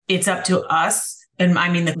it's up to us, and I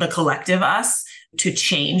mean the collective us, to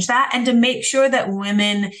change that and to make sure that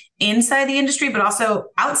women inside the industry, but also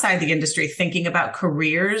outside the industry, thinking about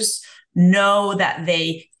careers, know that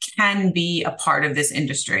they can be a part of this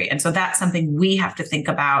industry. And so that's something we have to think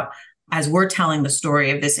about as we're telling the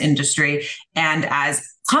story of this industry. And as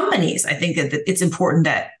companies, I think that it's important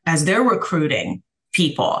that as they're recruiting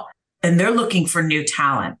people and they're looking for new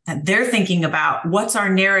talent, that they're thinking about what's our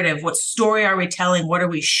narrative, what story are we telling, what are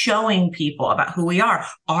we showing people about who we are?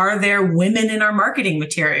 Are there women in our marketing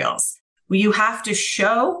materials? You have to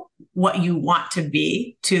show what you want to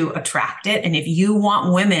be to attract it. And if you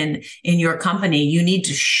want women in your company, you need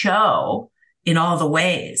to show in all the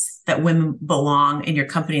ways that women belong in your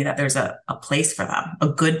company, that there's a place for them, a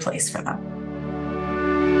good place for them.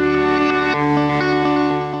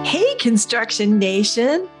 Hey, Construction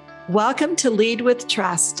Nation. Welcome to Lead with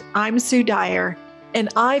Trust. I'm Sue Dyer, and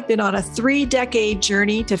I've been on a 3-decade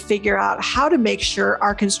journey to figure out how to make sure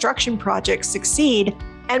our construction projects succeed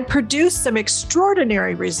and produce some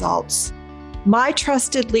extraordinary results. My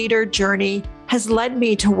trusted leader journey has led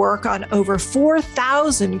me to work on over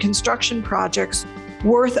 4,000 construction projects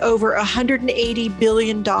worth over $180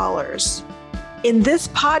 billion. In this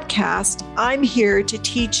podcast, I'm here to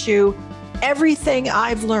teach you everything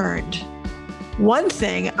I've learned. One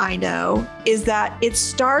thing I know is that it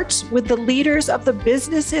starts with the leaders of the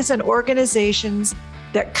businesses and organizations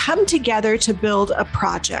that come together to build a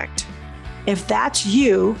project. If that's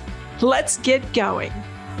you, let's get going.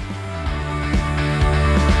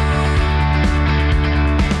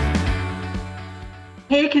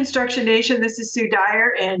 Hey, Construction Nation, this is Sue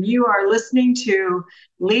Dyer, and you are listening to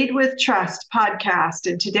Lead with Trust podcast.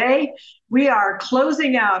 And today we are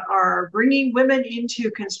closing out our Bringing Women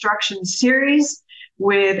into Construction series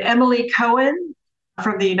with Emily Cohen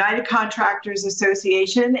from the United Contractors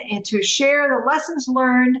Association, and to share the lessons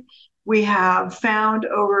learned we have found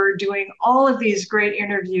over doing all of these great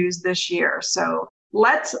interviews this year. So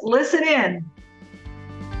let's listen in.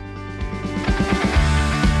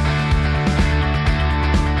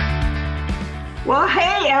 Well,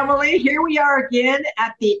 hey, Emily, here we are again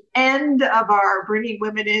at the end of our Bringing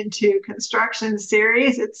Women into Construction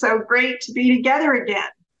series. It's so great to be together again.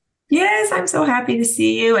 Yes, I'm so happy to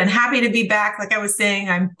see you and happy to be back. Like I was saying,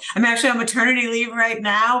 I'm actually on maternity leave right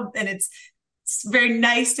now, and it's very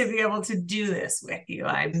nice to be able to do this with you.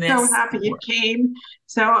 I'm so happy you came.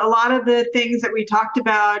 So a lot of the things that we talked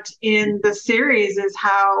about in the series is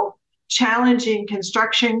how challenging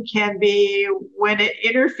construction can be when it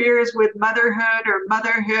interferes with motherhood or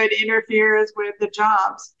motherhood interferes with the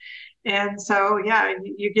jobs. And so, yeah,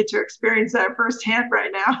 you get to experience that firsthand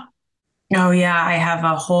right now. Oh, yeah. I have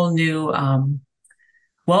a whole new, a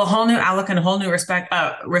whole new outlook and a whole new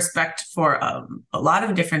respect for a lot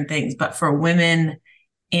of different things, but for women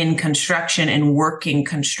in construction and working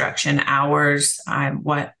construction hours,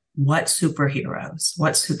 what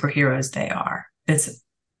superheroes they are. It's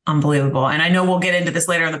unbelievable. And I know we'll get into this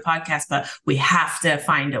later in the podcast, but we have to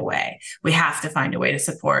find a way. We have to find a way to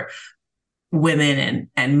support women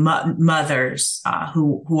and mothers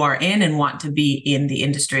who are in and want to be in the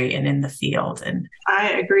industry and in the field. And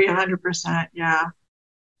I agree 100%. Yeah.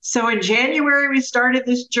 So in January, we started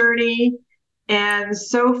this journey. And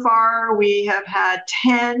so far, we have had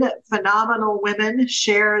 10 phenomenal women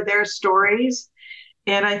share their stories.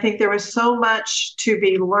 And I think there was so much to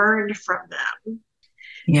be learned from them.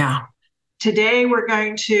 Yeah. Today, we're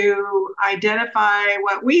going to identify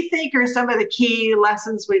what we think are some of the key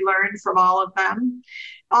lessons we learned from all of them.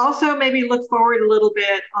 Also, maybe look forward a little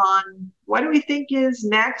bit on what do we think is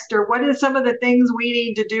next, or what are some of the things we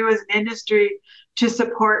need to do as an industry to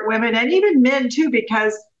support women and even men too,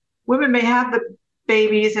 because women may have the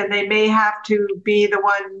babies and they may have to be the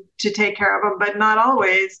one to take care of them, but not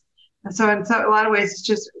always. And so in a lot of ways, it's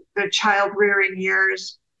just the child rearing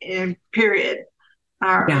years in period.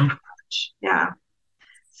 Yeah.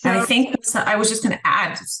 So I think I was just going to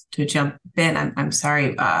add, just to jump in. I'm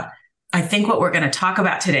sorry. I think what we're going to talk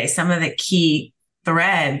about today, some of the key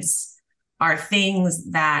threads are things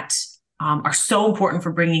that are so important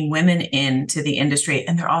for bringing women into the industry.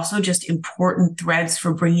 And they're also just important threads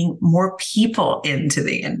for bringing more people into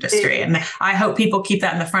the industry. And I hope people keep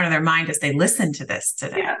that in the front of their mind as they listen to this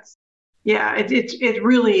today. Yes. Yeah, it's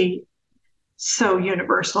really so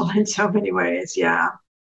universal in so many ways. Yeah.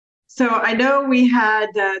 So I know we had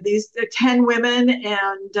these 10 women,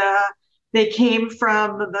 and they came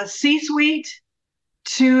from the C-suite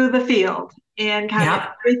to the field and kind of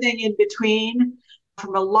everything in between,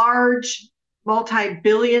 from a large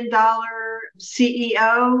multi-billion-dollar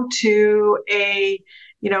CEO to a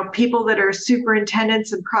people that are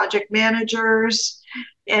superintendents and project managers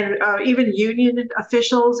and even union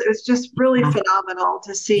officials. It was just really phenomenal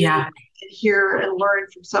to see and hear and learn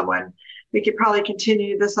from someone. We could probably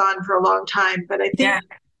continue this on for a long time, but I think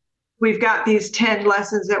we've got these 10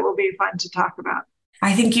 lessons that will be fun to talk about.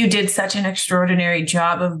 I think you did such an extraordinary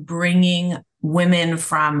job of bringing women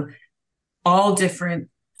from all different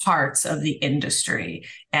parts of the industry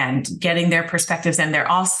and getting their perspectives. And they're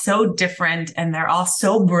all so different and they're all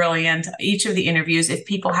so brilliant. Each of the interviews, if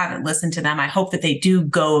people haven't listened to them, I hope that they do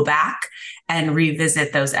go back and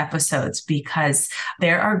revisit those episodes, because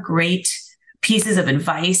there are great pieces of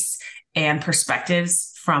advice and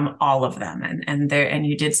perspectives from all of them. And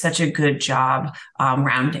you did such a good job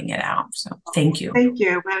rounding it out. So thank you. Thank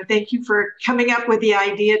you. Thank you for coming up with the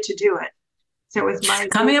idea to do it. So it was my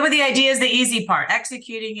coming up with the idea is the easy part.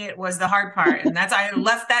 Executing it was the hard part. And I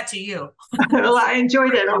left that to you. Well, I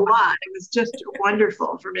enjoyed it a lot. It was just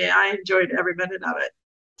wonderful for me. I enjoyed every minute of it.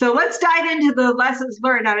 So let's dive into the lessons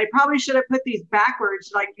learned. And I probably should have put these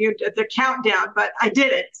backwards, like the countdown, but I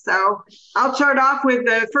didn't. So I'll start off with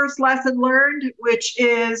the first lesson learned, which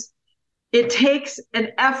is it takes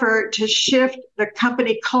an effort to shift the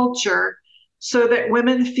company culture so that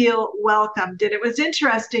women feel welcomed. And it was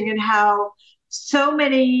interesting in how so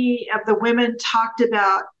many of the women talked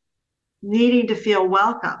about needing to feel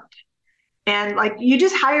welcomed. And like, you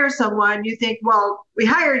just hire someone, you think, well, we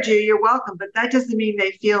hired you, you're welcome, but that doesn't mean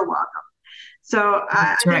they feel welcome. So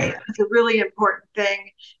I think that's a really important thing.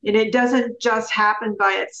 And it doesn't just happen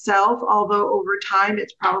by itself, although over time,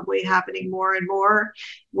 it's probably happening more and more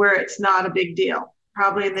where it's not a big deal.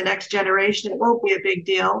 Probably in the next generation, it won't be a big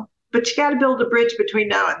deal, but you got to build a bridge between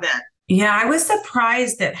now and then. Yeah, I was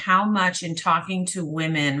surprised at how much, in talking to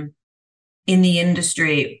women in the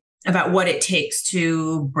industry about what it takes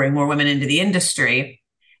to bring more women into the industry,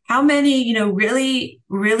 how many, really,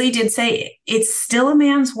 really did say it's still a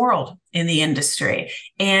man's world in the industry,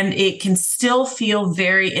 and it can still feel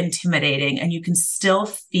very intimidating, and you can still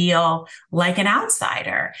feel like an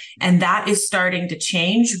outsider. And that is starting to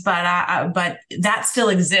change, but that still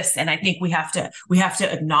exists. And I think we have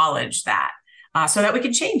to acknowledge that so that we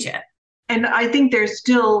can change it. And I think there's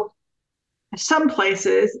still some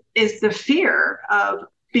places is the fear of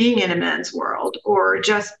being in a men's world, or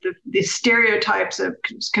just the stereotypes of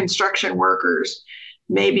construction workers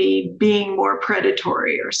maybe being more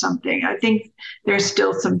predatory or something. I think there's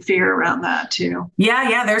still some fear around that too.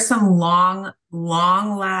 Yeah. There's some long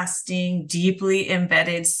lasting, deeply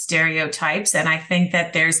embedded stereotypes. And I think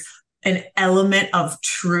that there's an element of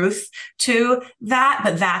truth to that,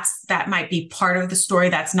 but that might be part of the story.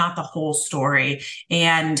 That's not the whole story.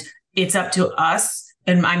 And it's up to us,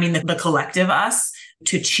 and I mean the collective us,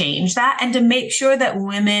 to change that and to make sure that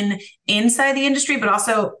women inside the industry, but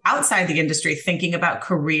also outside the industry, thinking about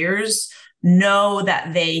careers, know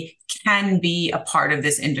that they can be a part of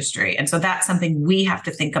this industry. And so that's something we have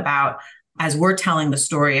to think about as we're telling the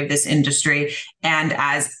story of this industry. And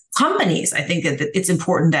as companies, I think that it's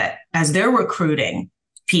important that as they're recruiting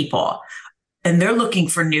people and they're looking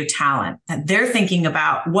for new talent, that they're thinking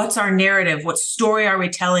about what's our narrative, what story are we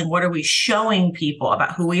telling, what are we showing people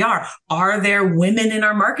about who we are? Are there women in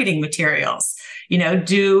our marketing materials? You have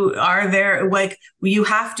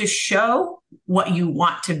to show what you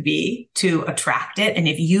want to be to attract it. And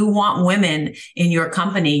if you want women in your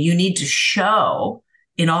company, you need to show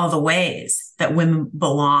in all the ways that women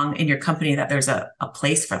belong in your company, that there's a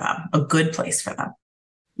place for them, a good place for them.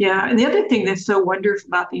 Yeah. And the other thing that's so wonderful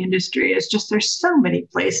about the industry is just there's so many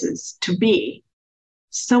places to be,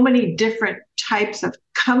 so many different types of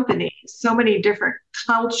companies, so many different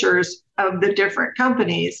cultures of the different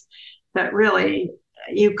companies, that really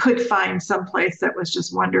you could find some place that was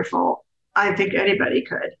just wonderful. I think anybody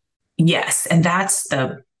could. Yes. And that's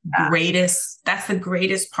the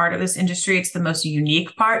greatest part of this industry. It's the most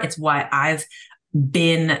unique part. It's why I've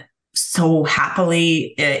been so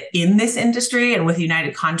happily in this industry and with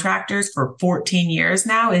United Contractors for 14 years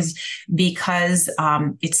now, is because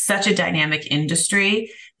it's such a dynamic industry.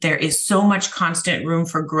 There is so much constant room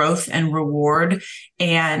for growth and reward.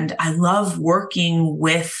 And I love working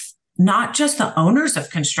with not just the owners of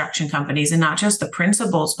construction companies and not just the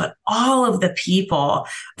principals, but all of the people.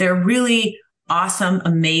 They're really awesome,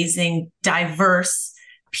 amazing, diverse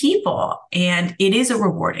people. And it is a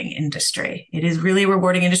rewarding industry. It is really a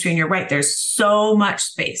rewarding industry. And you're right. There's so much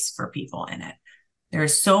space for people in it.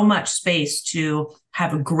 There's so much space to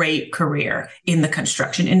have a great career in the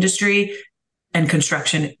construction industry. And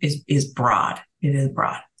construction is broad. It is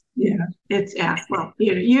broad. Yeah. Well,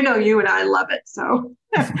 you and I love it. So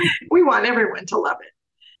we want everyone to love it.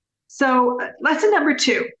 So lesson number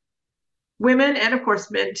 2, women, and of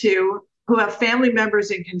course men too, who have family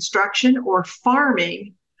members in construction or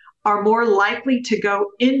farming are more likely to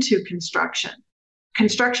go into construction.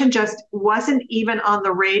 Construction just wasn't even on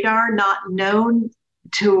the radar, not known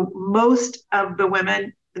to most of the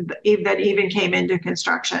women that even came into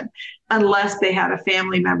construction, unless they had a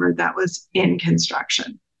family member that was in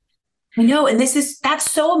construction. I know, and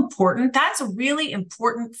that's so important. That's a really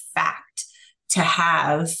important fact to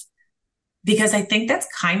have, because I think that's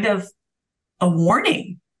kind of a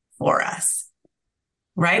warning for us,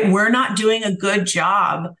 right? We're not doing a good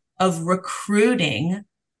job of recruiting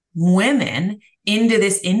women into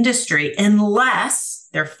this industry unless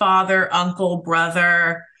their father, uncle,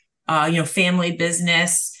 brother, family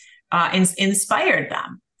business inspired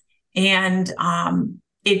them. And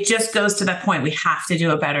it just goes to that point. We have to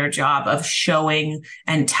do a better job of showing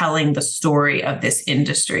and telling the story of this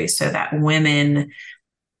industry so that women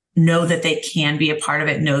know that they can be a part of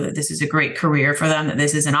it, know that this is a great career for them, that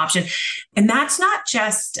this is an option. And that's not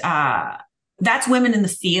just, that's women in the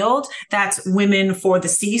field. That's women for the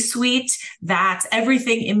C-suite. That's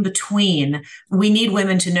everything in between. We need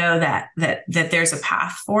women to know that there's a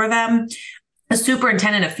path for them. A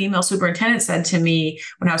female superintendent said to me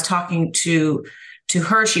when I was talking to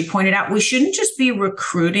her, she pointed out, we shouldn't just be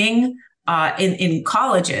recruiting in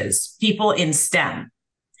colleges, people in STEM.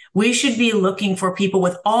 We should be looking for people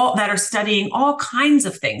that are studying all kinds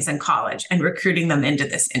of things in college and recruiting them into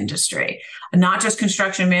this industry, not just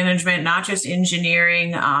construction management, not just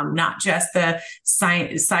engineering, not just the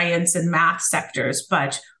science and math sectors,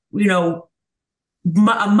 but,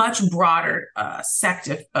 a much broader sect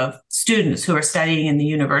of students who are studying in the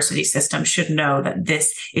university system should know that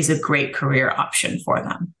this is a great career option for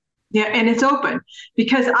them. Yeah, and it's open,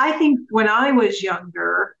 because I think when I was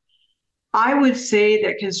younger, I would say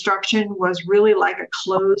that construction was really like a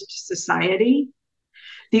closed society.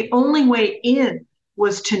 The only way in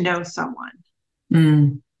was to know someone.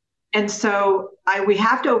 Mm. And so we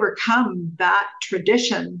have to overcome that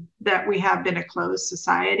tradition that we have been a closed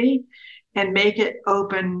society and make it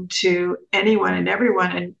open to anyone and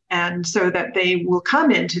everyone, and so that they will come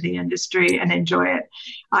into the industry and enjoy it.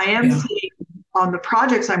 I am seeing on the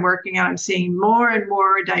projects I'm working on, I'm seeing more and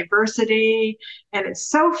more diversity, and it's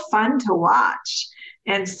so fun to watch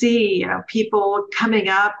and see, people coming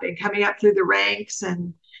up through the ranks,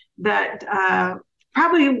 and that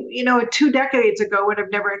probably, 2 decades ago would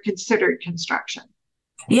have never considered construction.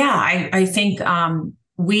 Yeah, I think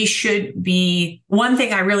we should be, one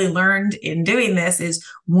thing I really learned in doing this is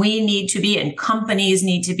we need to be, and companies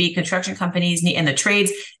need to be, construction companies and the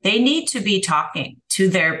trades, they need to be talking to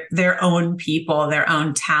their own people, their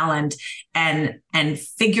own talent, and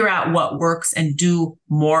figure out what works and do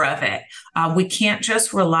more of it. We can't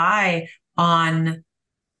just rely on,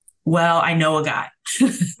 well, I know a guy,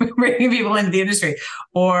 bringing people into the industry,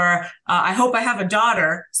 or I hope I have a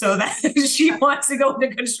daughter so that she wants to go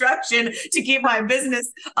into construction to keep my business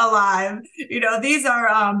alive. These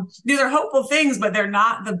are hopeful things, but they're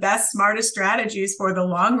not the best, smartest strategies for the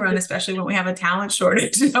long run, especially when we have a talent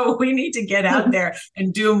shortage. So we need to get out there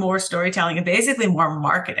and do more storytelling and basically more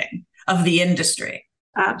marketing of the industry.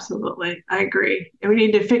 Absolutely. I agree. And we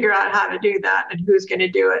need to figure out how to do that and who's going to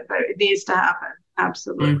do it, but it needs to happen.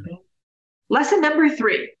 Absolutely. Mm-hmm. Lesson number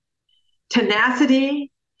 3,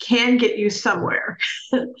 tenacity can get you somewhere.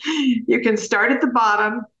 You can start at the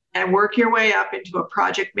bottom and work your way up into a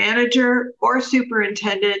project manager or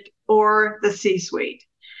superintendent or the C-suite.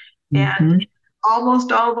 Mm-hmm. And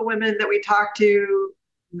almost all the women that we talk to,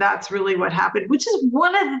 that's really what happened, which is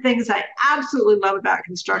one of the things I absolutely love about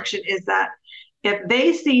construction, is that if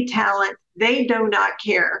they see talent, they do not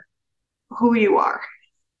care who you are.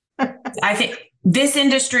 I think this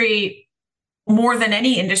industry, more than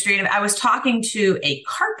any industry, I was talking to a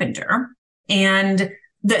carpenter, and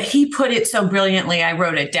he put it so brilliantly. I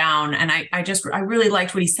wrote it down, and I really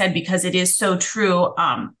liked what he said, because it is so true.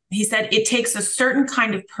 He said it takes a certain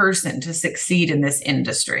kind of person to succeed in this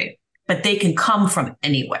industry, but they can come from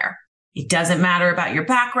anywhere. It doesn't matter about your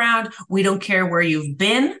background. We don't care where you've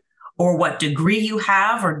been or what degree you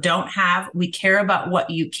have or don't have. We care about what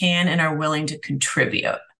you can and are willing to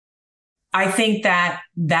contribute. I think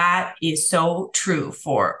that is so true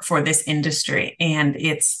for this industry, and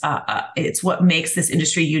it's what makes this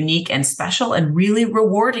industry unique and special and really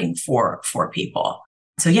rewarding for people.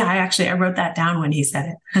 So yeah, I wrote that down when he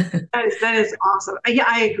said it. That is awesome. Yeah,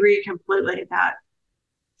 I agree completely that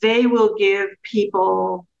they will give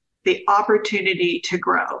people the opportunity to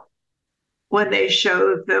grow when they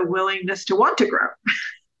show the willingness to want to grow.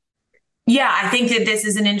 Yeah, I think that this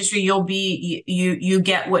is an industry you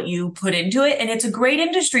get what you put into it. And it's a great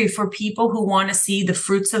industry for people who want to see the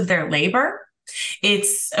fruits of their labor.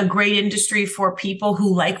 It's a great industry for people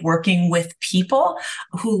who like working with people,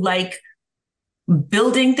 who like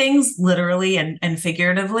building things literally and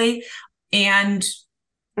figuratively, and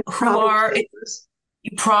who are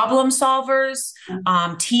problem solvers,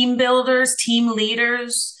 team builders, team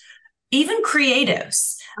leaders, even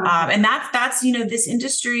creatives. And that's, this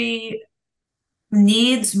industry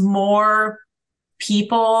needs more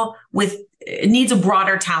people it needs a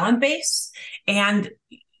broader talent base. And,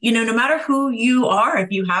 no matter who you are,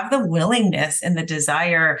 if you have the willingness and the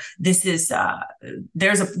desire, there's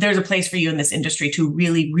a place for you in this industry to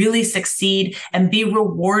really, really succeed and be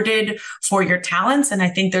rewarded for your talents. And I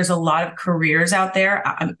think there's a lot of careers out there,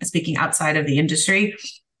 I'm speaking outside of the industry,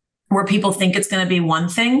 where people think it's going to be one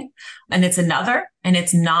thing and it's another, and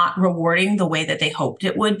it's not rewarding the way that they hoped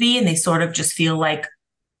it would be. And they sort of just feel like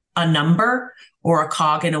a number or a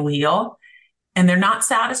cog in a wheel, and they're not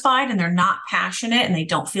satisfied and they're not passionate and they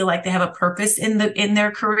don't feel like they have a purpose in their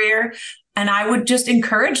career. And I would just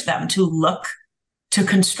encourage them to look to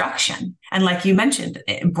construction. And like you mentioned,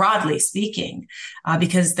 broadly speaking,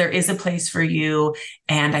 because there is a place for you.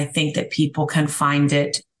 And I think that people can find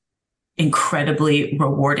it incredibly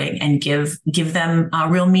rewarding and give them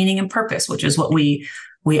real meaning and purpose, which is what we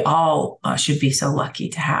all should be so lucky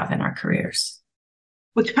to have in our careers.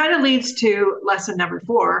 Which kind of leads to lesson number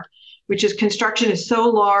 4, which is construction is so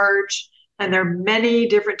large and there are many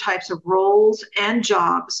different types of roles and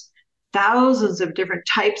jobs, thousands of different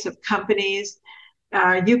types of companies.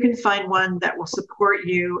 You can find one that will support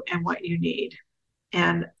you and what you need.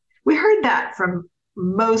 And we heard that from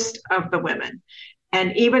most of the women.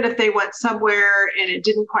 And even if they went somewhere and it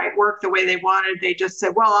didn't quite work the way they wanted, they just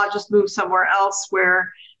said, well, I'll just move somewhere else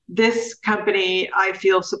where this company I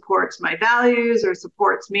feel supports my values or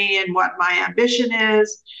supports me and what my ambition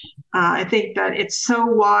is. I think that it's so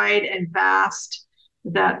wide and vast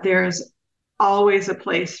that there's always a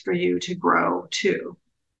place for you to grow too.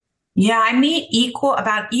 Yeah, I meet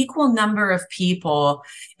about equal number of people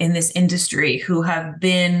in this industry who have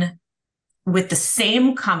been with the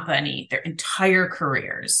same company their entire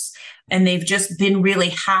careers. And they've just been really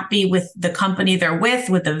happy with the company they're with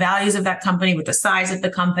the values of that company, with the size of the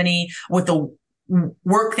company, with the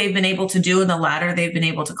work they've been able to do and the ladder they've been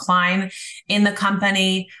able to climb in the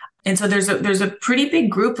company. And so there's a pretty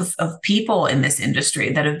big group of people in this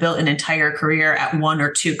industry that have built an entire career at one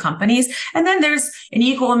or two companies. And then there's an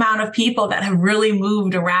equal amount of people that have really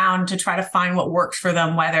moved around to try to find what works for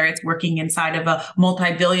them, whether it's working inside of a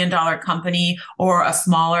multi-billion-dollar company or a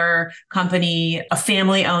smaller company, a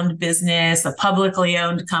family-owned business, a publicly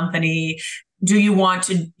owned company. Do you want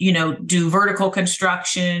to, do vertical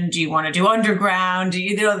construction? Do you want to do underground? Do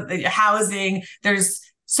you do housing? There's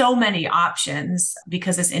so many options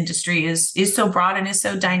because this industry is so broad and is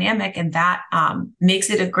so dynamic, and that makes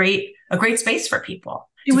it a great space for people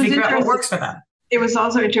to figure out what works for them. It was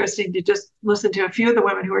also interesting to just listen to a few of the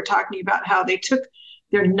women who were talking about how they took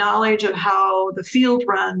their knowledge of how the field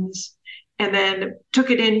runs and then took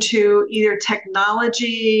it into either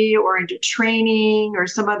technology or into training or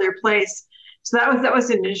some other place. So that was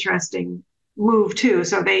an interesting move too.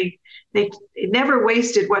 So they never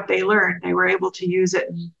wasted what they learned. They were able to use it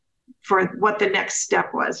for what the next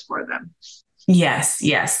step was for them. Yes.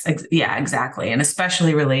 Yeah, exactly. And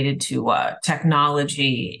especially related to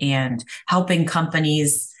technology and helping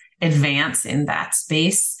companies advance in that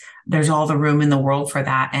space. There's all the room in the world for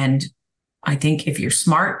that. And I think if you're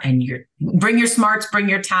smart and bring your smarts, bring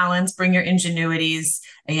your talents, bring your ingenuities,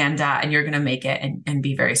 and you're going to make it and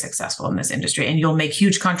be very successful in this industry. And you'll make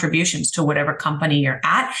huge contributions to whatever company you're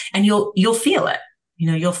at, and you'll feel it.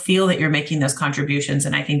 You'll feel that you're making those contributions.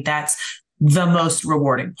 And I think that's the most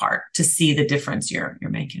rewarding part, to see the difference you're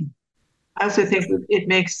making. I also think it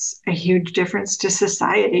makes a huge difference to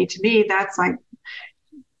society. To me, that's like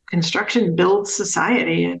construction builds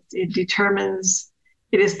society. It determines.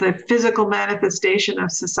 It is the physical manifestation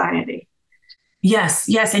of society. Yes.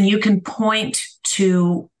 And you can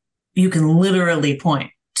literally point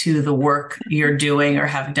to the work you're doing or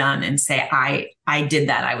have done and say, I did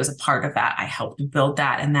that. I was a part of that. I helped build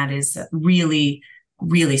that. And that is really,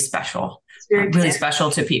 really special, really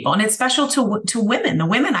special to people. And it's special to women, the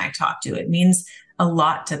women I talk to. It means a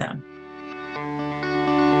lot to them.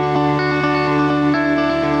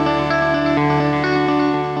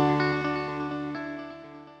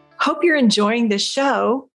 Hope you're enjoying this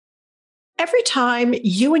show. Every time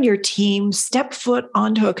you and your team step foot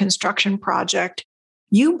onto a construction project,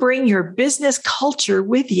 you bring your business culture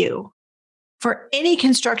with you. For any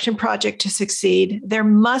construction project to succeed, there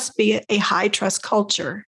must be a high trust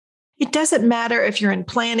culture. It doesn't matter if you're in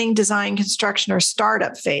planning, design, construction, or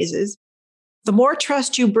startup phases. The more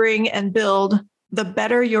trust you bring and build, the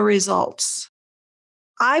better your results.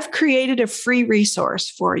 I've created a free resource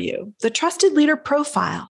for you, the Trusted Leader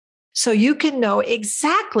Profile, so you can know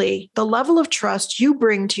exactly the level of trust you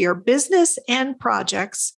bring to your business and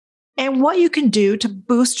projects and what you can do to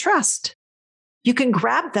boost trust. You can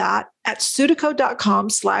grab that at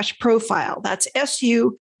sudico.com/profile. That's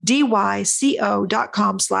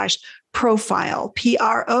SUDYCO.com/profile, PROFILE.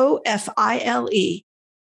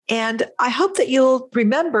 And I hope that you'll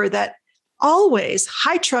remember that always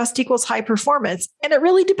high trust equals high performance, and it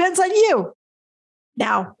really depends on you.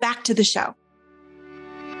 Now, back to the show.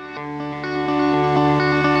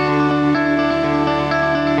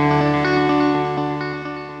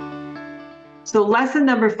 So lesson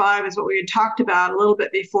number 5 is what we had talked about a little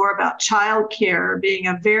bit before about childcare being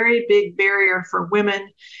a very big barrier for women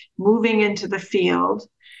moving into the field,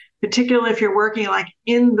 particularly if you're working like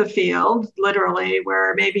in the field, literally,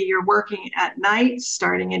 where maybe you're working at night,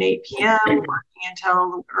 starting at 8 p.m., working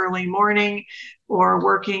until early morning, or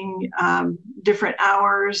working different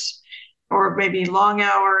hours, or maybe long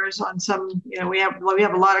hours on some, we have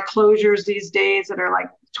a lot of closures these days that are like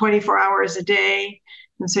 24 hours a day.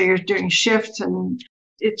 And so you're doing shifts, and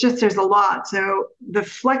there's a lot. So the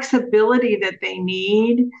flexibility that they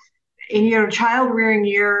need, and child rearing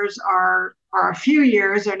years are a few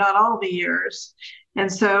years, they're not all the years.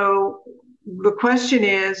 And so the question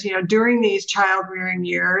is, during these child rearing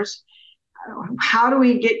years, how do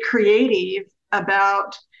we get creative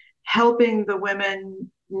about helping the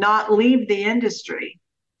women not leave the industry,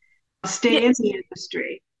 stay in the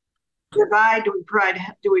industry? Do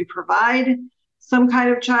we provide some kind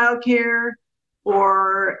of childcare,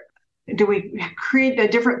 or do we create a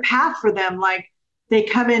different path for them? Like they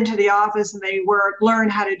come into the office and they learn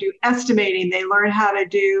how to do estimating. They learn how to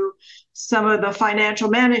do some of the financial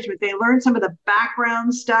management. They learn some of the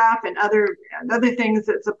background stuff and other things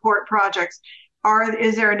that support projects.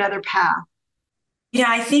 Is there another path? Yeah,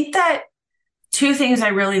 I think that 2 things I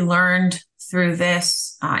really learned through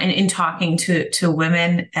this in talking to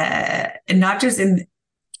women, and not just in,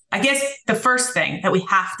 I guess the first thing that we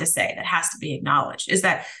have to say that has to be acknowledged is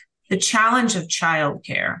that the challenge of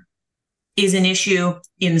childcare is an issue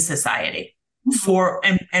in society for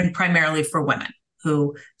and primarily for women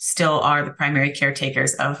who still are the primary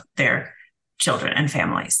caretakers of their children and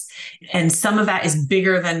families. And some of that is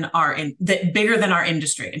bigger than our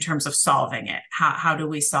industry in terms of solving it. How do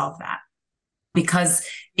we solve that? Because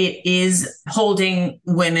it is holding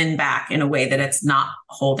women back in a way that it's not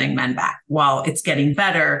holding men back. While it's getting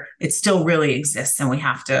better, it still really exists, and we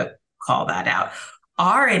have to call that out.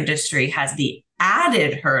 Our industry has the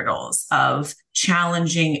added hurdles of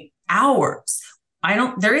challenging hours.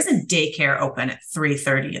 There isn't daycare open at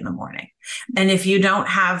 3:30 in the morning. And if you don't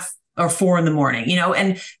have, or 4 in the morning,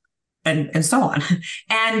 and so on.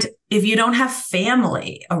 And if you don't have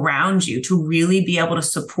family around you to really be able to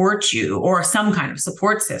support you, or some kind of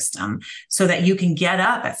support system so that you can get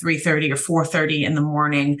up at 3:30 or 4:30 in the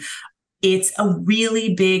morning, it's a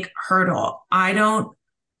really big hurdle. I don't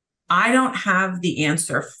have the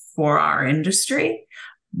answer for our industry,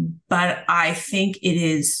 but I think it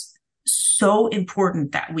is so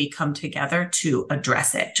important that we come together to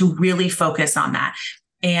address it, to really focus on that.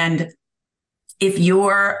 And if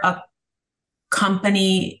you're a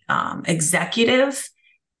company executive,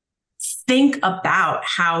 think about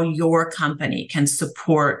how your company can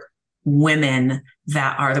support women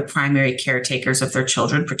that are the primary caretakers of their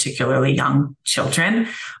children, particularly young children,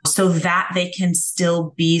 so that they can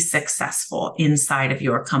still be successful inside of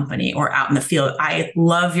your company or out in the field. I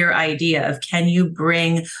love your idea of, can you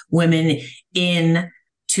bring women in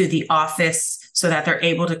to the office so that they're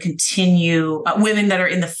able to continue, women that are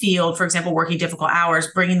in the field, for example, working difficult hours,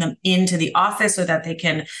 bringing them into the office so that they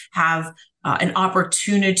can have an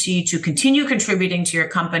opportunity to continue contributing to your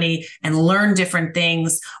company and learn different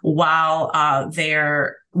things while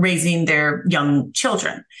they're raising their young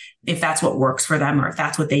children, if that's what works for them or if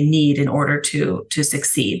that's what they need in order to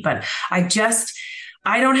succeed. But I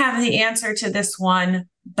don't have the answer to this one,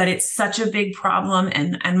 but it's such a big problem.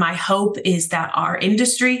 And my hope is that our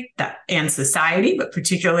industry and society, but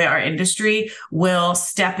particularly our industry, will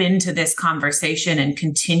step into this conversation and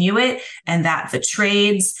continue it, and that the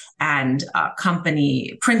trades and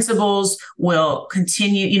company principals will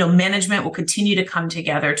continue, management will continue to come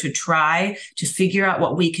together to try to figure out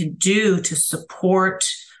what we can do to support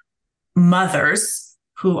mothers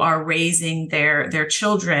who are raising their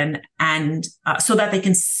children, and so that they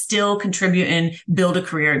can still contribute and build a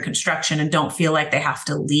career in construction and don't feel like they have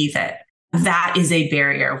to leave it. That is a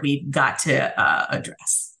barrier we've got to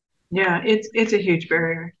address. Yeah, it's a huge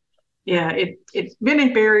barrier. Yeah, it's been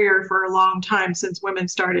a barrier for a long time since women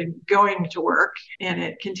started going to work, and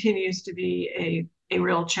it continues to be a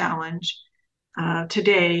real challenge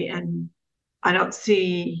today. And I don't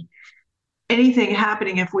see anything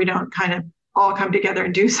happening if we don't kind of all come together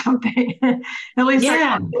and do something. At least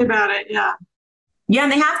I think about it. Yeah. Yeah,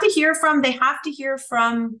 and they have to hear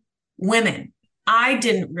from women. I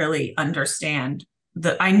didn't really understand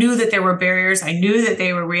I knew that there were barriers. I knew that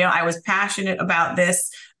they were real. I was passionate about this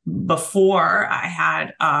before I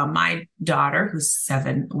had my daughter, who's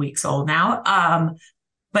 7 weeks old now.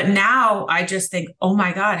 But now I just think, oh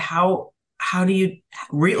my God, how do you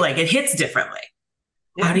like it hits differently?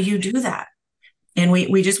 Yeah. How do you do that? And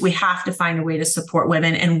we have to find a way to support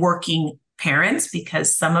women and working parents,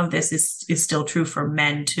 because some of this is still true for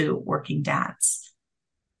men too, working dads.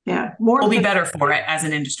 Yeah, we'll be better for it as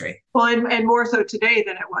an industry. Well, and more so today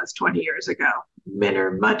than it was 20 years ago. Men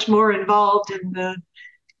are much more involved in the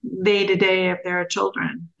day-to-day of their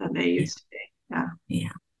children than they used to be. Yeah.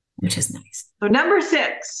 Yeah, which is nice. So number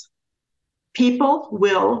 6, people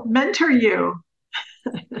will mentor you.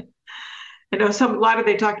 I know a lot of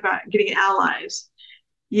they talked about getting allies.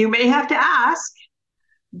 You may have to ask,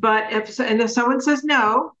 but if someone says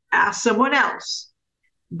no, ask someone else.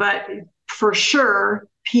 But for sure,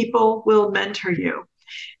 people will mentor you.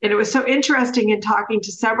 And it was so interesting in talking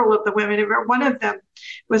to several of the women. One of them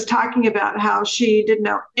was talking about how she didn't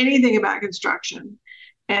know anything about construction,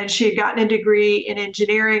 and she had gotten a degree in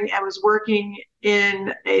engineering and was working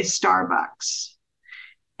in a Starbucks.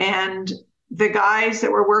 And the guys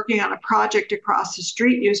that were working on a project across the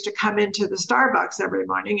street used to come into the Starbucks every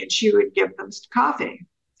morning, and she would give them coffee.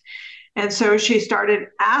 And so she started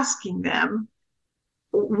asking them,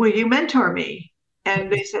 will you mentor me?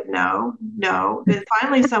 And they said, no. Then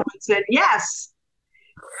finally someone said, yes.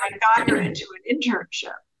 I got her into an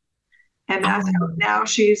internship. And that's how now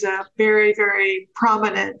she's a very, very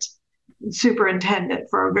prominent superintendent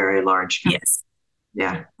for a very large company. Yes.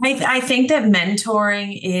 Yeah. I think that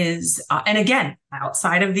mentoring is, and again,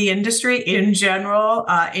 outside of the industry in general,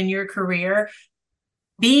 in your career,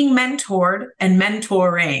 being mentored and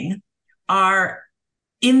mentoring are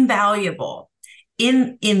invaluable.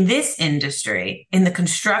 In this industry, in the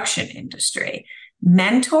construction industry,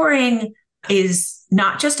 mentoring is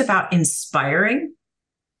not just about inspiring.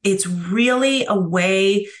 It's really a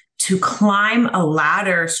way to climb a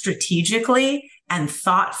ladder strategically and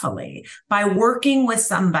thoughtfully by working with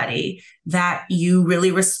somebody that you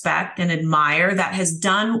really respect and admire, that has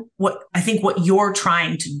done what you're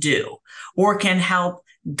trying to do, or can help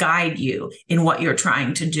guide you in what you're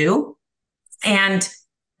trying to do. And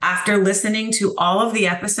after listening to all of the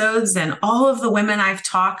episodes and all of the women I've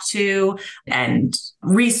talked to and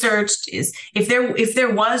researched, is if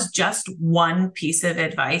there was just one piece of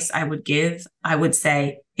advice I would give, I would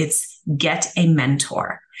say it's get a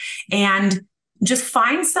mentor. And just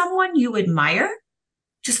find someone you admire.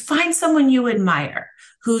 Just find someone you admire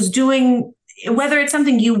who's doing, whether it's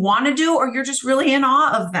something you want to do or you're just really in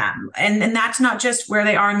awe of them. And that's not just where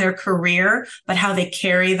they are in their career, but how they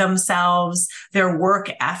carry themselves, their work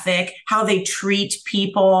ethic, how they treat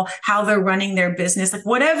people, how they're running their business, like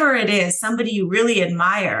whatever it is, somebody you really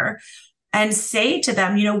admire, and say to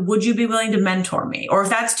them, would you be willing to mentor me? Or if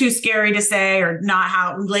that's too scary to say, or not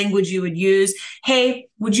how language you would use, hey,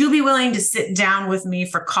 would you be willing to sit down with me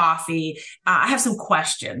for coffee? I have some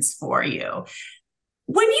questions for you.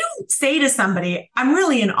 When you say to somebody, I'm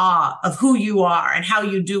really in awe of who you are and how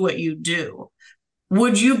you do what you do,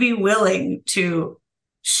 would you be willing to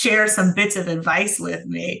share some bits of advice with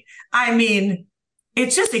me? I mean,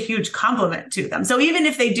 it's just a huge compliment to them. So even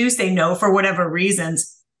if they do say no for whatever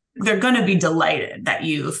reasons, they're going to be delighted that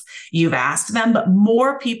you've asked them. But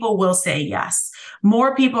more people will say yes.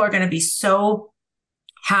 More people are going to be so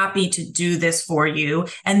happy to do this for you.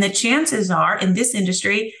 And the chances are in this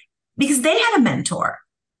industry, because they had a mentor.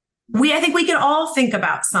 I think we can all think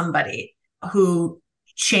about somebody who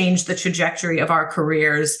changed the trajectory of our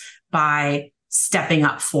careers by stepping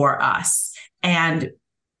up for us. And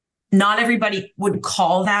not everybody would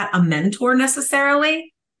call that a mentor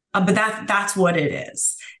necessarily, but that's what it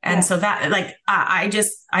is. And yeah. So that,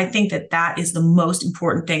 I think that is the most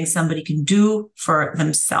important thing somebody can do for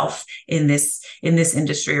themselves in this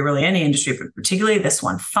industry, or really any industry, but particularly this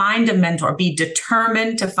one. Find a mentor, be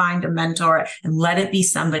determined to find a mentor, and let it be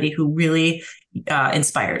somebody who really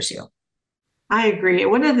inspires you. I agree.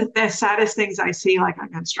 One of the saddest things I see, like on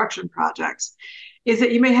construction projects, is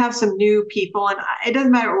that you may have some new people, and it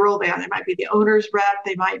doesn't matter what role they are. They might be the owner's rep,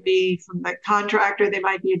 they might be from the contractor, they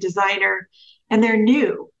might be a designer, and they're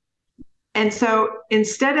new. And so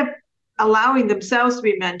instead of allowing themselves to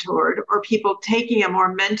be mentored or people taking a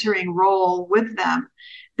more mentoring role with them,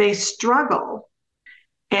 they struggle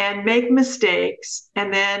and make mistakes,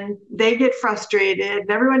 and then they get frustrated and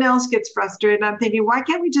everyone else gets frustrated. And I'm thinking, why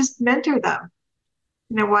can't we just mentor them?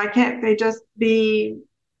 Why can't they just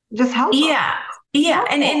help them? Yeah.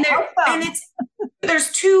 And it's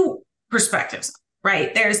there's two perspectives,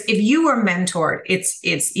 right? There's, if you were mentored, it's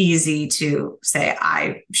easy to say,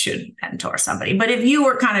 I should mentor somebody. But if you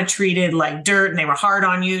were kind of treated like dirt and they were hard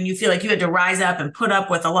on you and you feel like you had to rise up and put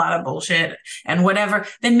up with a lot of bullshit and whatever,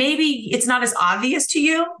 then maybe it's not as obvious to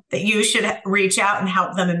you that you should reach out and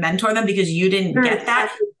help them and mentor them because you didn't get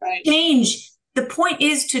that change. The point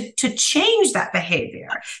is to change that behavior.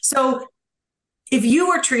 So if you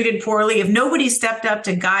were treated poorly, if nobody stepped up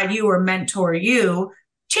to guide you or mentor you,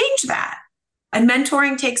 change that. And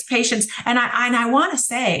mentoring takes patience. And I want to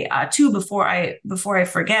say too, before I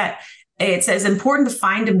forget, it's as important to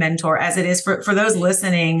find a mentor as it is for those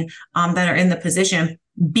listening that are in the position.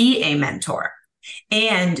 Be a mentor.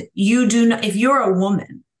 And you do not, if you're a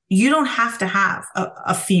woman, you don't have to have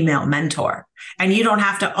a female mentor, and you don't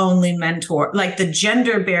have to only mentor. Like the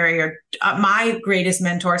gender barrier, my greatest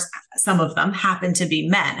mentors, some of them happen to be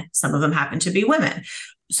men, some of them happen to be women.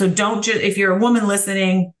 So don't just, if you're a woman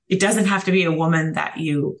listening, it doesn't have to be a woman that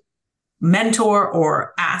you mentor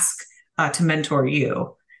or ask to mentor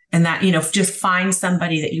you. And that, just find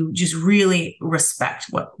somebody that you just really respect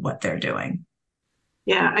what they're doing.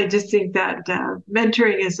 Yeah, I just think that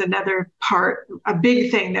mentoring is another part, a big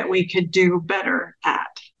thing that we could do better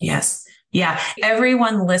at. Yes. Yeah.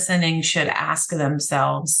 Everyone listening should ask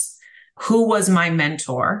themselves, who was my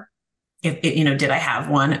mentor? If did I have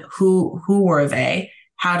one? Who were they?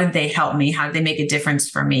 How did they help me? How did they make a difference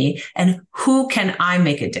for me? And who can I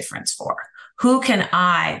make a difference for? Who can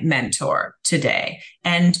I mentor today?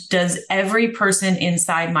 And does every person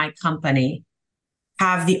inside my company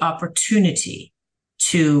have the opportunity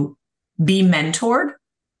to be mentored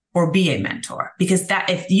or be a mentor? Because that,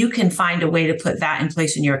 if you can find a way to put that in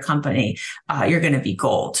place in your company, you're going to be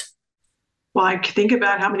gold. Well, I think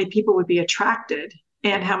about how many people would be attracted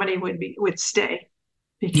and how many would stay.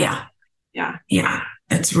 Yeah.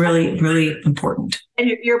 That's really, really important. And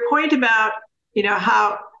your point about,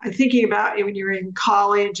 how I'm thinking about when you're in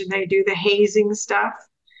college and they do the hazing stuff.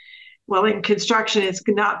 Well, in construction, it's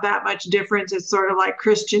not that much difference. It's sort of like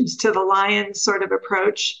Christians to the lions sort of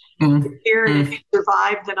approach. Here, and if you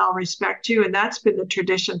survive, then I'll respect you. And that's been the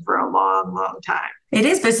tradition for a long, long time. It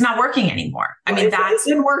is, but it's not working anymore. Well, it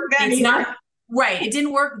didn't work then either. Not, right. It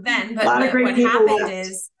didn't work then. But what happened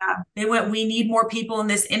is they went, we need more people in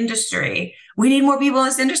this industry. We need more people in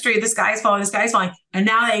this industry. The sky's falling, the sky's falling. And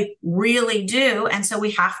now they really do. And so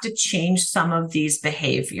we have to change some of these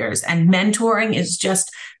behaviors. And mentoring is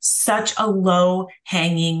just such a low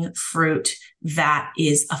hanging fruit that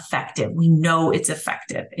is effective. We know it's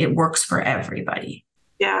effective. It works for everybody.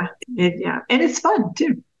 Yeah. And it's fun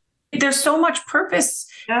too. There's so much purpose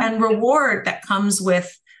and reward that comes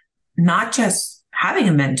with not just having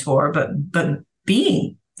a mentor, but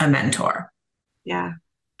being a mentor. Yeah.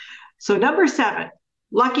 So number 7,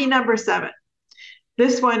 lucky number 7.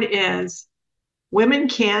 This one is women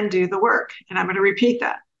can do the work. And I'm going to repeat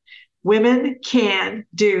that. Women can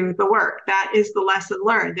do the work. That is the lesson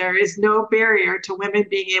learned. There is no barrier to women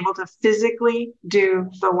being able to physically do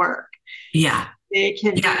the work. Yeah. They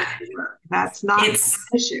can do the work. That's not an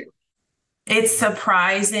issue. It's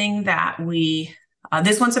surprising that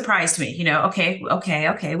this one surprised me,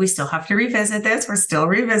 okay. We still have to revisit this. We're still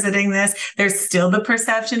revisiting this. There's still the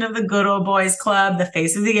perception of the good old boys club. The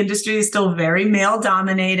face of the industry is still very male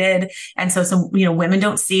dominated. And so some, women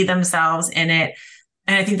don't see themselves in it.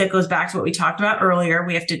 And I think that goes back to what we talked about earlier.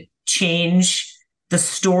 We have to change the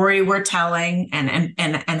story we're telling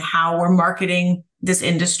and how we're marketing this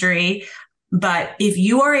industry. But if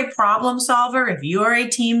you are a problem solver, if you are a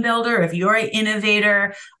team builder, if you're an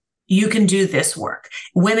innovator, you can do this work.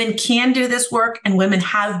 Women can do this work, and women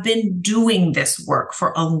have been doing this work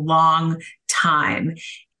for a long time.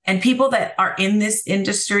 And people that are in this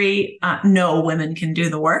industry know women can do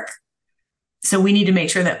the work. So we need to make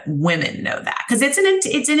sure that women know that, because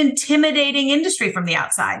it's an intimidating industry from the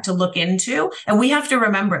outside to look into, and we have to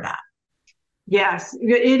remember that. Yes,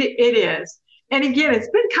 it is. And again, it's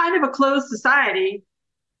been kind of a closed society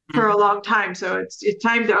for a long time. So it's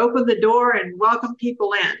time to open the door and welcome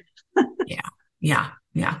people in. Yeah.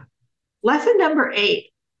 Lesson number 8.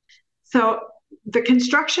 So the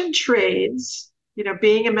construction trades,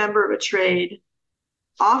 being a member of a trade,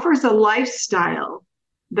 offers a lifestyle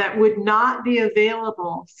that would not be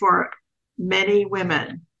available for many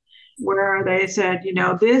women, where they said,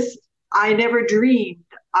 I never dreamed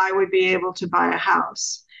I would be able to buy a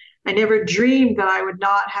house. I never dreamed that I would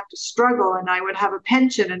not have to struggle and I would have a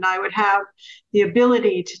pension and I would have the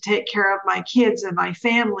ability to take care of my kids and my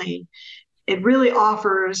family. It really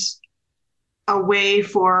offers a way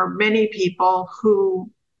for many people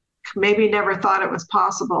who maybe never thought it was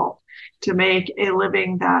possible to make a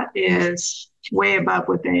living that is way above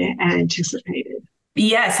what they anticipated.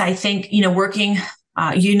 Yes, I think, working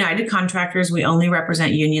United Contractors, we only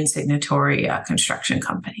represent union signatory construction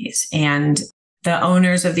companies. And the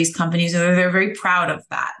owners of these companies, they're very proud of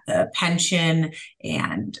that, the pension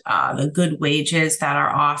and the good wages that are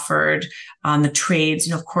offered on the trades.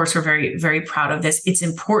 Of course, we're very, very proud of this. It's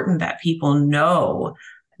important that people know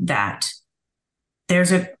that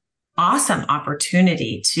there's an awesome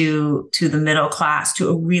opportunity to the middle class, to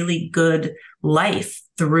a really good life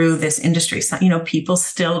through this industry. So, people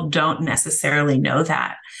still don't necessarily know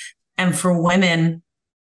that. And for women,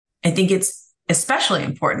 I think it's especially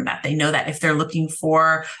important that they know that if they're looking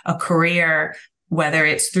for a career, whether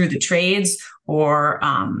it's through the trades or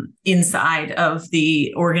inside of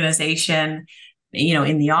the organization,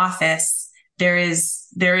 in the office, there is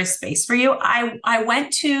space for you. I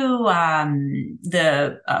went to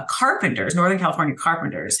the carpenters, Northern California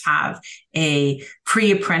carpenters have a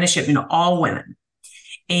pre-apprenticeship, all women.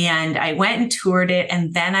 And I went and toured it.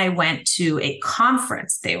 And then I went to a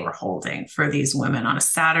conference they were holding for these women on a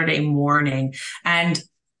Saturday morning. And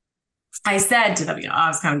I said to them, I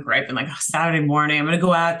was kind of griping, like, Saturday morning, I'm going to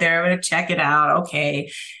go out there, I'm going to check it out. Okay.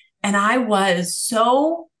 And I was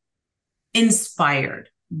so inspired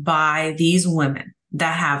by these women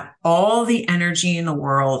that have all the energy in the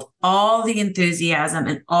world, all the enthusiasm,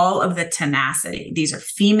 and all of the tenacity. These are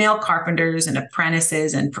female carpenters and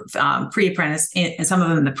apprentices and pre-apprentice, and some of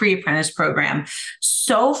them in the pre-apprentice program,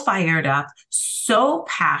 so fired up, so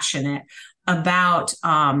passionate about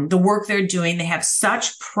the work they're doing. They have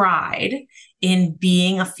such pride in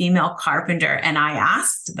being a female carpenter. And I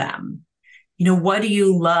asked them, what do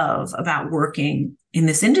you love about working in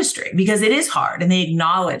this industry? Because it is hard, and they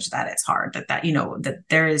acknowledge that it's hard, that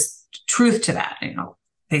there is truth to that,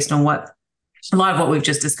 based on a lot of what we've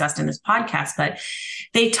just discussed in this podcast. But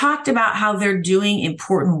they talked about how they're doing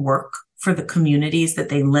important work for the communities that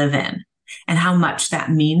they live in and how much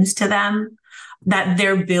that means to them, that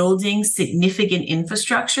they're building significant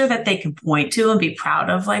infrastructure that they can point to and be proud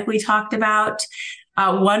of, like we talked about.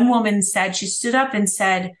 One woman said, she stood up and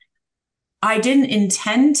said, I didn't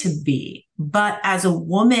intend to be, but as a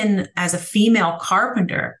woman, as a female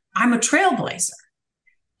carpenter, I'm a trailblazer.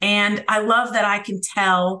 And I love that I can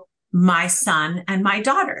tell my son and my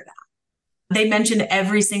daughter that. They mentioned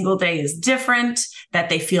every single day is different, that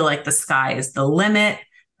they feel like the sky is the limit,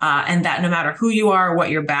 and that no matter who you are, or what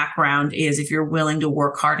your background is, if you're willing to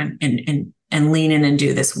work hard and lean in and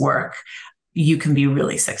do this work, you can be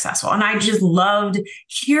really successful. And I just loved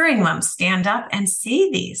hearing them stand up and say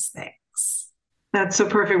these things. That's so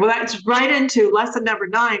perfect. Well, that's right into lesson number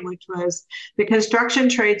 9, which was the construction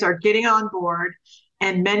trades are getting on board,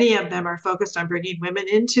 and many of them are focused on bringing women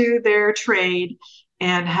into their trade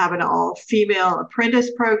and have an all-female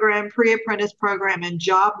apprentice program, pre-apprentice program, and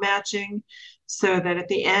job matching, so that at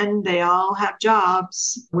the end they all have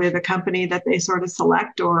jobs with a company that they sort of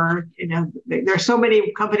select, or there's so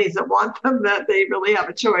many companies that want them that they really have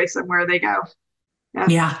a choice on where they go.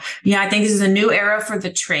 Yeah. I think this is a new era for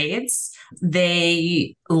the trades.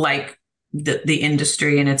 They, like the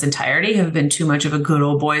industry in its entirety, have been too much of a good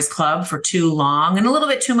old boys club for too long, and a little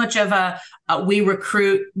bit too much of we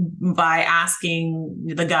recruit by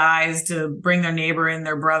asking the guys to bring their neighbor in,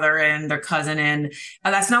 their brother in, their cousin in.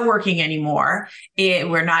 That's not working anymore.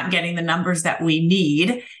 We're not getting the numbers that we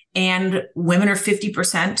need. And women are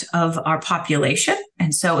 50% of our population.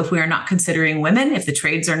 And so if we are not considering women, if the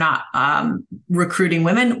trades are not recruiting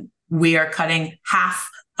women, we are cutting half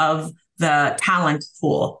of the talent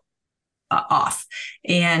pool off.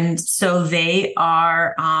 And so they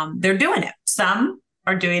are, they're doing it. Some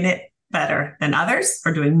are doing it better than others,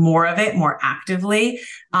 are doing more of it more actively.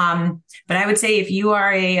 But I would say if you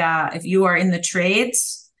are in the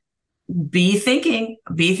trades, be thinking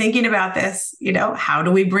about this. How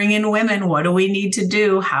do we bring in women? What do we need to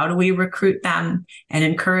do? How do we recruit them and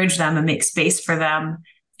encourage them and make space for them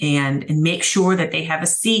and make sure that they have a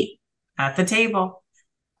seat at the table?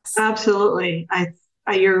 Absolutely.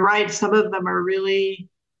 You're right. Some of them are really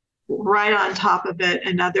right on top of it,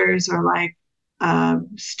 and others are like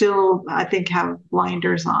still, I think, have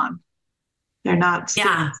blinders on. They're not.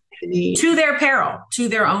 To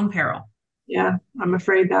their own peril. Yeah. I'm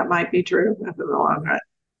afraid that might be true in the long run.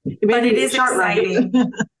 But Maybe it in the is short exciting.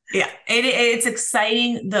 run. Yeah, it's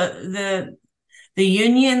exciting. The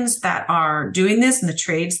unions that are doing this and the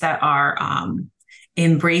trades that are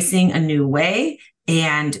embracing a new way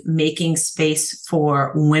and making space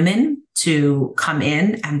for women to come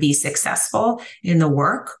in and be successful in the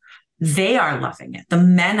work, they are loving it. The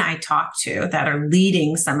men I talk to that are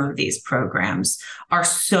leading some of these programs are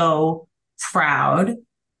so proud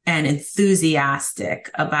and enthusiastic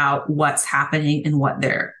about what's happening and what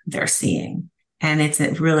they're seeing. And it's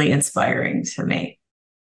really inspiring to me.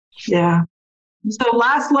 Yeah. So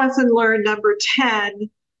last lesson learned, number 10,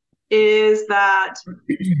 is that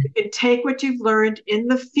you can take what you've learned in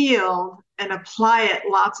the field and apply it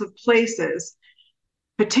lots of places,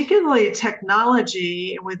 particularly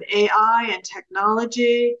technology and with AI and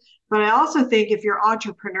technology. But I also think if you're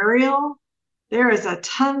entrepreneurial, there is a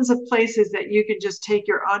tons of places that you can just take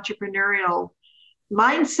your entrepreneurial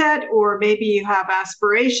mindset, or maybe you have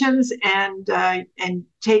aspirations and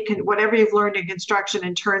take whatever you've learned in construction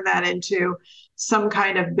and turn that into some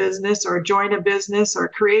kind of business, or join a business, or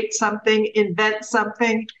create something, invent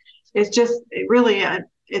something. It's just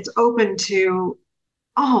it's open to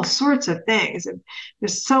all sorts of things. And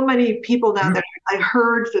there's so many people now that I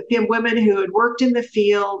heard that women who had worked in the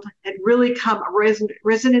field had really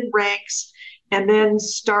risen in ranks and then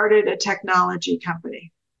started a technology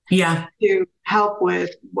company. Yeah. To help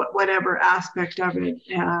with whatever aspect of it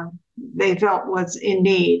they felt was in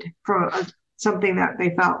need, for something that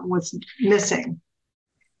they felt was missing.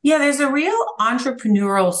 Yeah, there's a real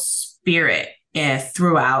entrepreneurial spirit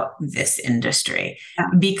throughout this industry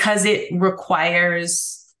because it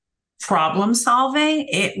requires problem solving,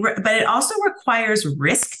 but it also requires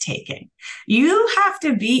risk taking. You have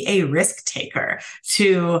to be a risk taker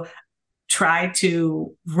to try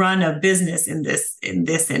to run a business in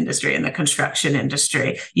this industry, in the construction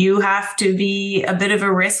industry. You have to be a bit of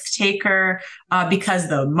a risk taker because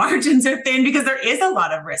the margins are thin, because there is a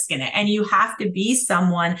lot of risk in it. And you have to be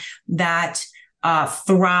someone that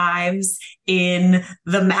thrives in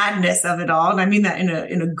the madness of it all. And I mean that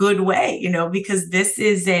in a good way, because this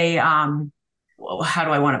is a, how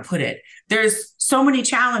do I want to put it? There's so many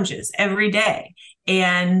challenges every day.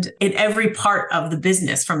 And in every part of the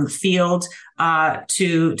business, from the field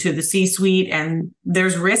to the C-suite, and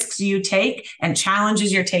there's risks you take and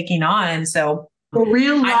challenges you're taking on. And so,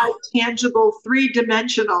 real life, tangible,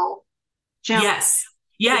 3-dimensional challenges.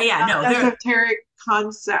 Yes, yeah. No, esoteric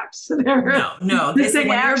concepts. No. This, when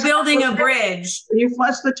you're building a bridge, when you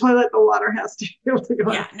flush the toilet, the water has to be able to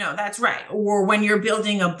go. Yeah, no, that's right. Or when you're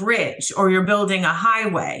building a bridge or you're building a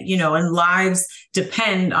highway, and lives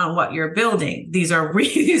depend on what you're building. These are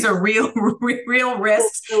real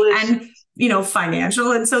risks and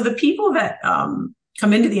financial. And so the people that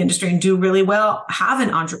come into the industry and do really well have an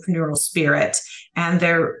entrepreneurial spirit, and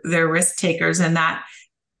they're risk takers, and that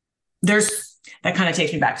kind of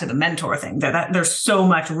takes me back to the mentor thing. That there's so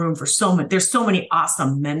much room for there's so many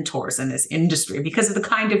awesome mentors in this industry because of the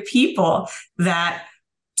kind of people that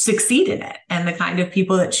succeed in it, and the kind of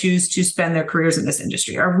people that choose to spend their careers in this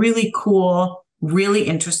industry are really cool, really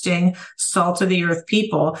interesting, salt of the earth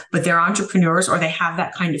people, but they're entrepreneurs, or they have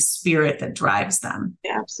that kind of spirit that drives them. They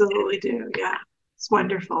absolutely do. Yeah, it's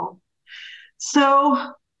wonderful.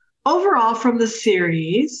 So overall, from the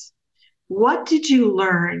series, what did you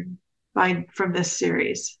learn from this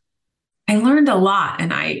series? I learned a lot,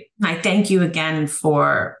 and I thank you again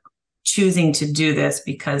for choosing to do this,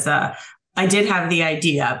 because I did have the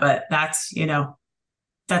idea, but that's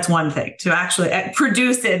one thing. To actually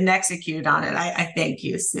produce it and execute on it, I thank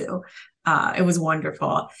you, Sue. It was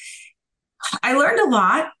wonderful. I learned a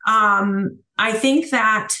lot. I think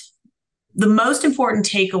that the most important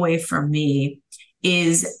takeaway for me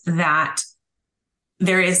is that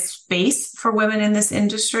there is space for women in this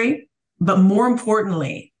industry. But more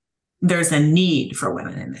importantly, there's a need for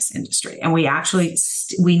women in this industry. And we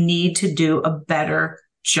need to do a better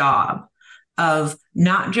job of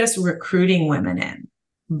not just recruiting women in,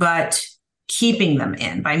 but keeping them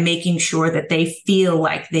in by making sure that they feel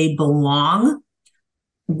like they belong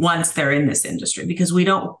once they're in this industry. Because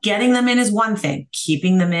getting them in is one thing,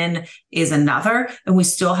 keeping them in is another. And we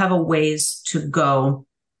still have a ways to go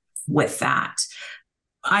with that.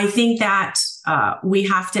 I think that we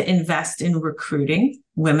have to invest in recruiting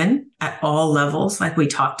women at all levels, like we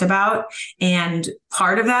talked about. And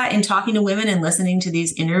part of that, in talking to women and listening to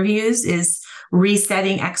these interviews, is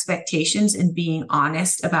resetting expectations and being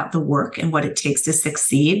honest about the work and what it takes to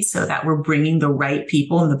succeed, so that we're bringing the right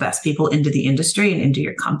people and the best people into the industry and into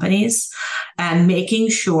your companies, and making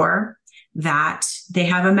sure that they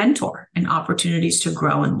have a mentor and opportunities to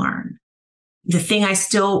grow and learn. The thing I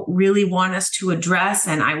still really want us to address,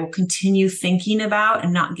 and I will continue thinking about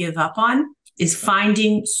and not give up on, is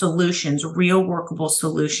finding solutions, real workable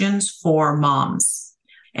solutions for moms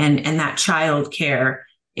and that childcare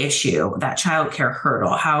issue, that childcare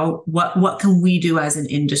hurdle. What can we do as an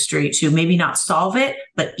industry to maybe not solve it,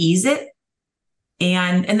 but ease it?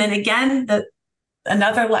 And then again,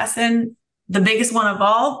 another lesson, the biggest one of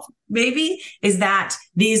all, maybe, is that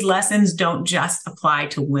these lessons don't just apply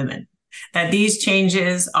to women. That these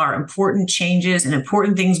changes are important changes and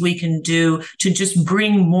important things we can do to just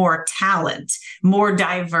bring more talent, more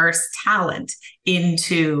diverse talent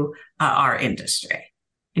into our industry.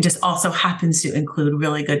 It just also happens to include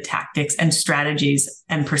really good tactics and strategies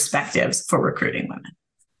and perspectives for recruiting women.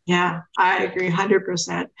 Yeah, I agree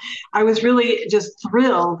 100%. I was really just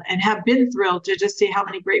thrilled and have been thrilled to just see how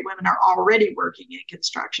many great women are already working in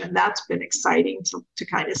construction. That's been exciting to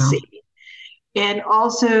kind of see. And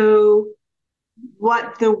also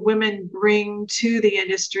what the women bring to the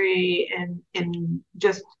industry and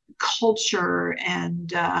just culture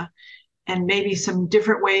and maybe some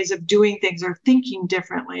different ways of doing things or thinking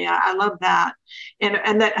differently. I love that.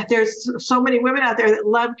 And that there's so many women out there that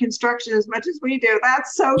love construction as much as we do.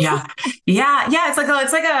 That's so cool. Yeah. It's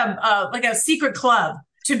like a secret club.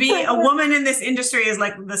 To be a woman in this industry is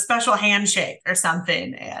like the special handshake or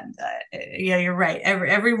something. And yeah, you're right.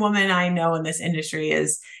 Every woman I know in this industry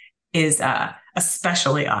is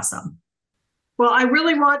especially awesome. Well, I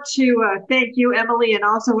really want to thank you, Emily, and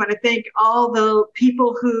also want to thank all the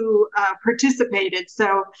people who participated.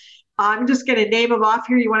 So I'm just going to name them off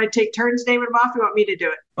here. You want to take turns naming them off? You want me to do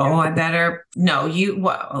it? Oh, I better. No, you.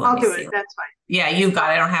 Well, I'll do it. That's fine. Yeah, you've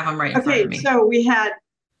got it. I don't have them right in front of me. Okay, so we had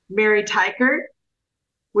Mary Teichert.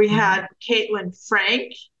 We had Caitlin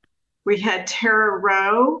Frank. We had Tara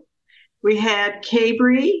Rowe. We had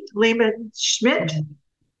Cabri Lehman Schmidt.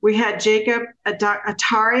 We had Jacob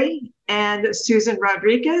Atari and Susan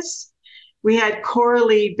Rodriguez. We had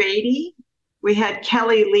Coralie Beatty. We had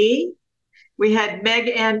Kelly Lee. We had Meg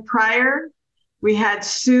Ann Pryor. We had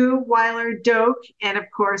Sue Weiler-Doak, and of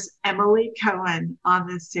course, Emily Cohen on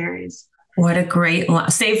this series. What a great,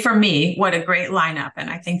 save for me, what a great lineup. And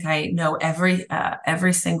I think I know every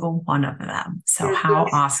single one of them. So how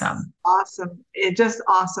awesome. Awesome. It's just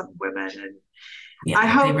awesome women. And yeah, I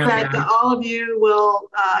hope that all of you will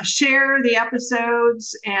share the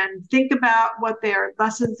episodes and think about what their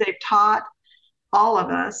lessons they've taught all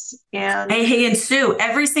of us. And hey, and Sue,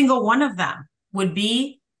 every single one of them would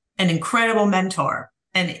be an incredible mentor.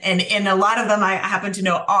 And a lot of them I happen to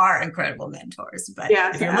know are incredible mentors. But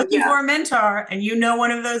if you're looking for a mentor and you know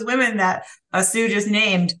one of those women that Sue just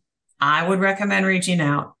named, I would recommend reaching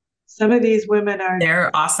out. Some of these women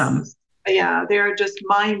they're awesome. Yeah, they're just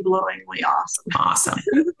mind-blowingly awesome. Awesome.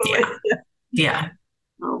 Yeah.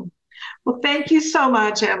 Well, thank you so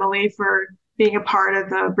much, Emily, for being a part of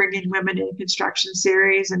the Bringing Women in Construction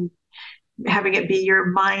series and having it be your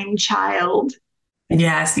mind child.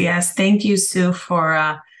 Yes. Thank you, Sue,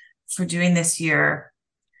 for doing this year.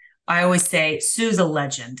 I always say Sue's a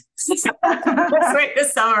legend. Best way to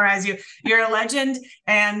summarize you. You're a legend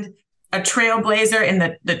and a trailblazer in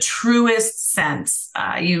the truest sense.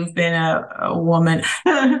 You've been a woman.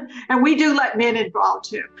 And we do let men involved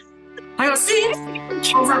too. I go, see?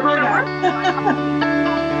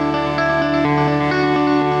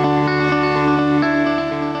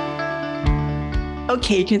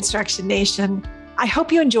 Okay, Construction Nation. I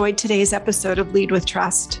hope you enjoyed today's episode of Lead with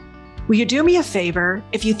Trust. Will you do me a favor?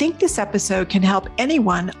 If you think this episode can help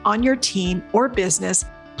anyone on your team or business,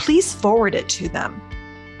 please forward it to them.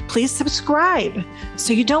 Please subscribe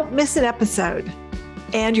so you don't miss an episode.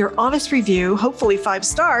 And your honest review, hopefully 5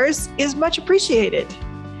 stars, is much appreciated.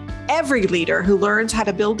 Every leader who learns how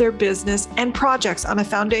to build their business and projects on a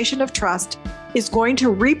foundation of trust is going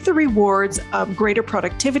to reap the rewards of greater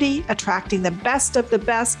productivity, attracting the best of the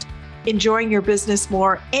best, enjoying your business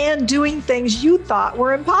more, and doing things you thought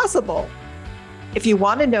were impossible. If you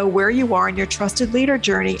want to know where you are in your trusted leader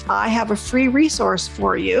journey, I have a free resource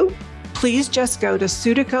for you. Please just go to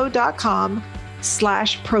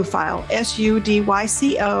sudyco.com/profile,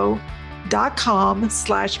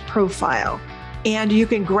 sudyco.com/profile. And you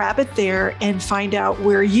can grab it there and find out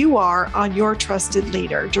where you are on your trusted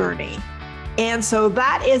leader journey. And so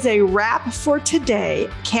that is a wrap for today.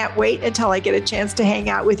 Can't wait until I get a chance to hang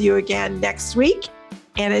out with you again next week.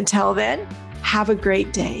 And until then, have a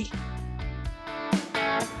great day.